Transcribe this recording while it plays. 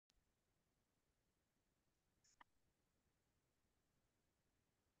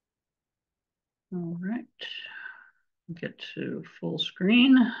All right, get to full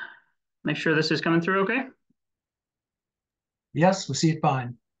screen. Make sure this is coming through okay. Yes, we see it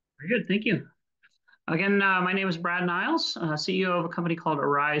fine. Very good, thank you. Again, my name is Brad Niles, CEO of a company called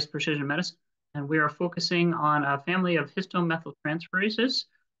ARIZ Precision Medicine, and we are focusing on a family of histone methyltransferases,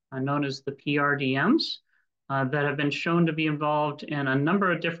 known as the PRDMs, that have been shown to be involved in a number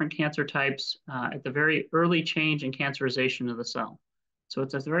of different cancer types at the very early change in cancerization of the cell. So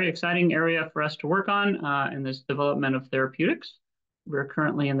it's a very exciting area for us to work on in this development of therapeutics. We're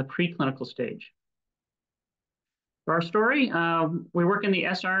currently in the preclinical stage. For our story, we work in the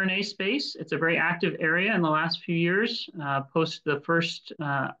sRNA space. It's a very active area in the last few years, post the first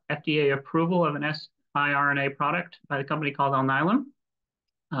FDA approval of an siRNA product by the company called Alnylam.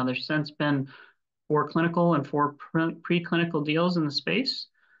 There's since been 4 clinical and 4 preclinical deals in the space.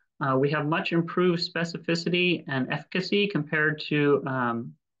 We have much improved specificity and efficacy compared to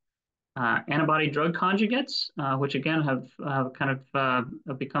antibody drug conjugates, which again have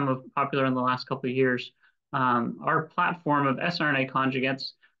become popular in the last couple of years. Our platform of sRNA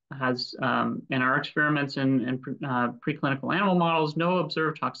conjugates has, in our experiments in preclinical animal models, no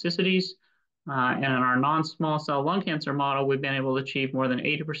observed toxicities. And in our non-small cell lung cancer model, we've been able to achieve more than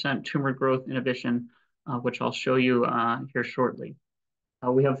 80% tumor growth inhibition, which I'll show you here shortly.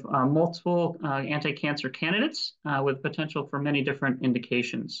 We have multiple anti-cancer candidates with potential for many different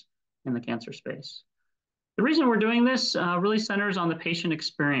indications in the cancer space. The reason we're doing this really centers on the patient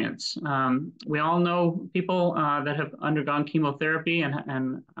experience. We all know people that have undergone chemotherapy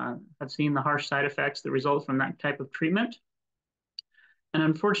and have seen the harsh side effects that result from that type of treatment. And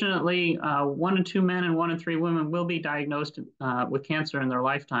unfortunately, 1 in 2 men and 1 in 3 women will be diagnosed with cancer in their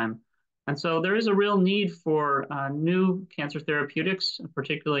lifetime. And so there is a real need for new cancer therapeutics,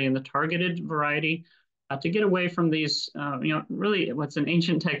 particularly in the targeted variety, to get away from these, really what's an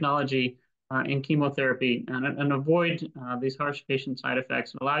ancient technology in chemotherapy and avoid these harsh patient side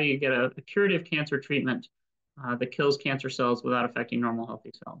effects and allow you to get a curative cancer treatment that kills cancer cells without affecting normal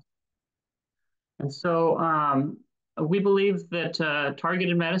healthy cells. And so we believe that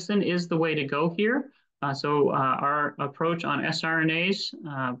targeted medicine is the way to go here. Our approach on sRNAs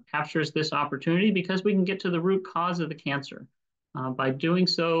captures this opportunity because we can get to the root cause of the cancer. By doing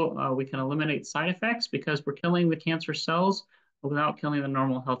so, we can eliminate side effects because we're killing the cancer cells without killing the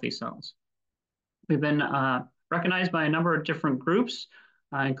normal healthy cells. We've been recognized by a number of different groups,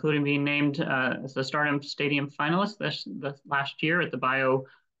 including being named as the Stadium finalist this last year at the Bio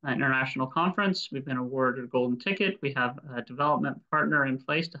International Conference. We've been awarded a golden ticket. We have a development partner in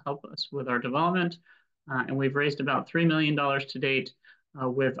place to help us with our development. And we've raised about $3 million to date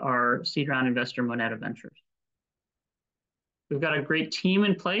with our seed round investor, Moneta Ventures. We've got a great team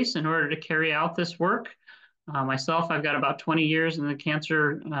in place in order to carry out this work. Myself, I've got about 20 years in the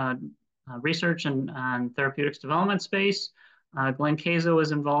cancer research and therapeutics development space. Glenn Kazo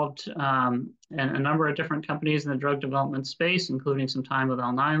is involved in a number of different companies in the drug development space, including some time with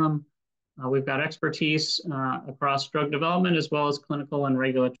Alnylam. We've got expertise across drug development as well as clinical and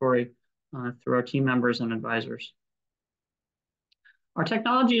regulatory through our team members and advisors. Our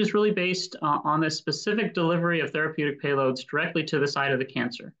technology is really based on this specific delivery of therapeutic payloads directly to the site of the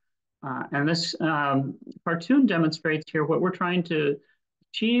cancer. And this cartoon demonstrates here what we're trying to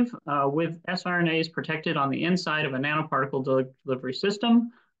achieve with sRNAs protected on the inside of a nanoparticle delivery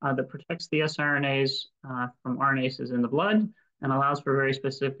system that protects the sRNAs from RNases in the blood and allows for very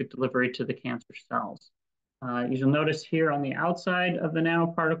specific delivery to the cancer cells. You'll notice here on the outside of the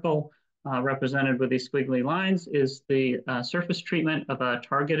nanoparticle, represented with these squiggly lines, is the surface treatment of a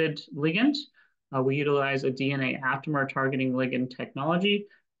targeted ligand. We utilize a DNA aptamer targeting ligand technology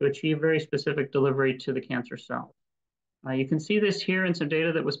to achieve very specific delivery to the cancer cell. You can see this here in some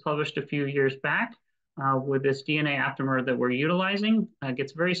data that was published a few years back with this DNA aptamer that we're utilizing.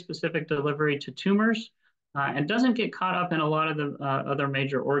 Gets very specific delivery to tumors and doesn't get caught up in a lot of the other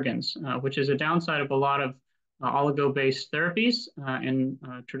major organs, which is a downside of a lot of oligo-based therapies and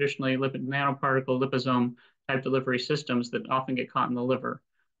traditionally lipid nanoparticle liposome type delivery systems that often get caught in the liver.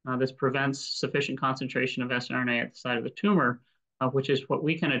 This prevents sufficient concentration of sRNA at the site of the tumor, which is what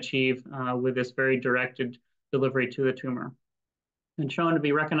we can achieve with this very directed delivery to the tumor. Been shown to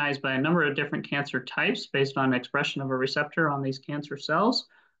be recognized by a number of different cancer types based on expression of a receptor on these cancer cells.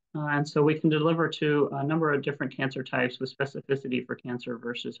 And so we can deliver to a number of different cancer types with specificity for cancer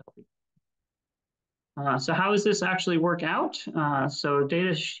versus healthy. So how does this actually work out? So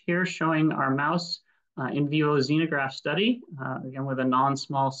data here showing our mouse in vivo xenograft study, again with a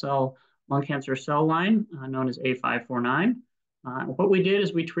non-small cell lung cancer cell line known as A549. What we did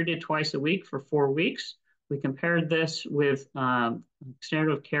is we treated twice a week for 4 weeks We compared this with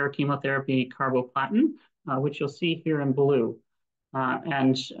standard of care chemotherapy carboplatin, which you'll see here in blue.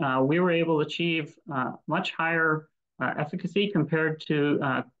 And we were able to achieve much higher efficacy compared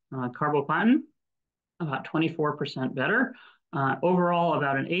to carboplatin, about 24% better. Overall,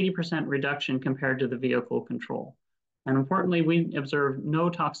 about an 80% reduction compared to the vehicle control. And importantly, we observed no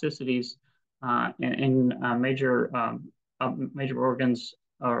toxicities in major organs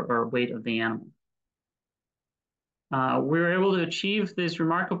or weight of the animal. We were able to achieve this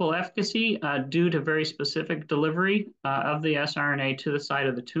remarkable efficacy due to very specific delivery of the siRNA to the site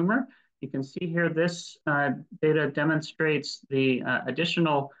of the tumor. You can see here this data demonstrates the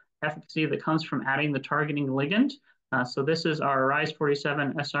additional efficacy that comes from adding the targeting ligand. So this is our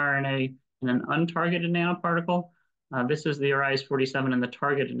ARIZ47 siRNA in an untargeted nanoparticle. This is the ARIZ47 in the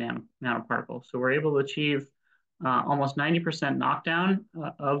targeted nanoparticle. So we're able to achieve almost 90% knockdown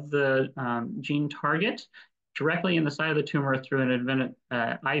of the gene target directly in the site of the tumor through an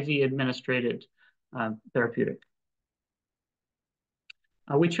IV administered therapeutic.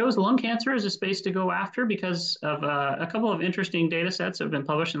 We chose lung cancer as a space to go after because of a couple of interesting data sets that have been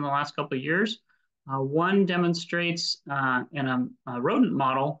published in the last couple of years. One demonstrates in a rodent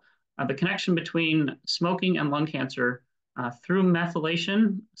model the connection between smoking and lung cancer through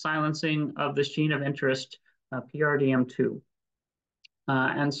methylation silencing of this gene of interest, PRDM2.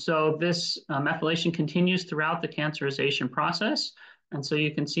 And so this methylation continues throughout the cancerization process. And so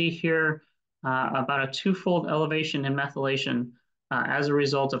you can see here about a twofold elevation in methylation as a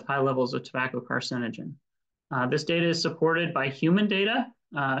result of high levels of tobacco carcinogen. This data is supported by human data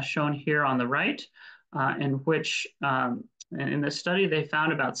shown here on the right, in which in this study, they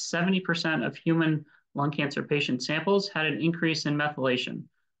found about 70% of human lung cancer patient samples had an increase in methylation,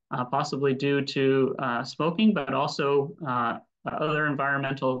 possibly due to smoking, but also other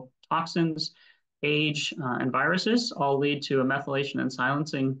environmental toxins, age, and viruses all lead to a methylation and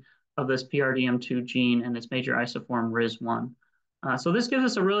silencing of this PRDM2 gene and its major isoform RIZ1. So this gives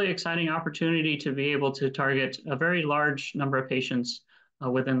us a really exciting opportunity to be able to target a very large number of patients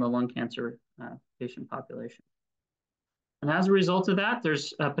within the lung cancer patient population. And as a result of that,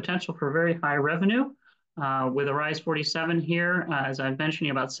 there's a potential for very high revenue. With ARIZ47 here, as I've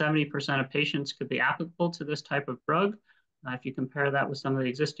mentioned, about 70% of patients could be applicable to this type of drug. If you compare that with some of the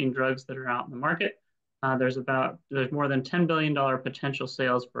existing drugs that are out in the market, there's more than $10 billion potential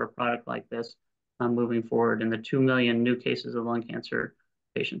sales for a product like this moving forward in the 2 million new cases of lung cancer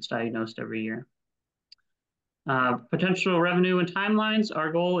patients diagnosed every year. Potential revenue and timelines.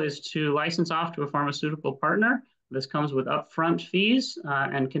 Our goal is to license off to a pharmaceutical partner. This comes with upfront fees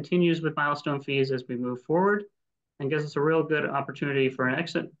and continues with milestone fees as we move forward, and gives us a real good opportunity for an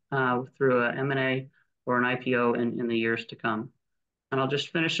exit through an M&A or an IPO in the years to come. And I'll just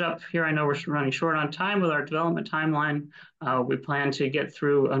finish up here. I know we're running short on time with our development timeline. We plan to get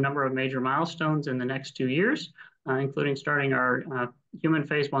through a number of major milestones in the next 2 years, including starting our human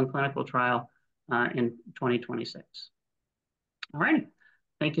phase 1 clinical trial in 2026. All right.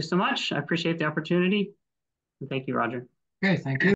 Thank you so much. I appreciate the opportunity. And thank you, Roger. Okay, thank you.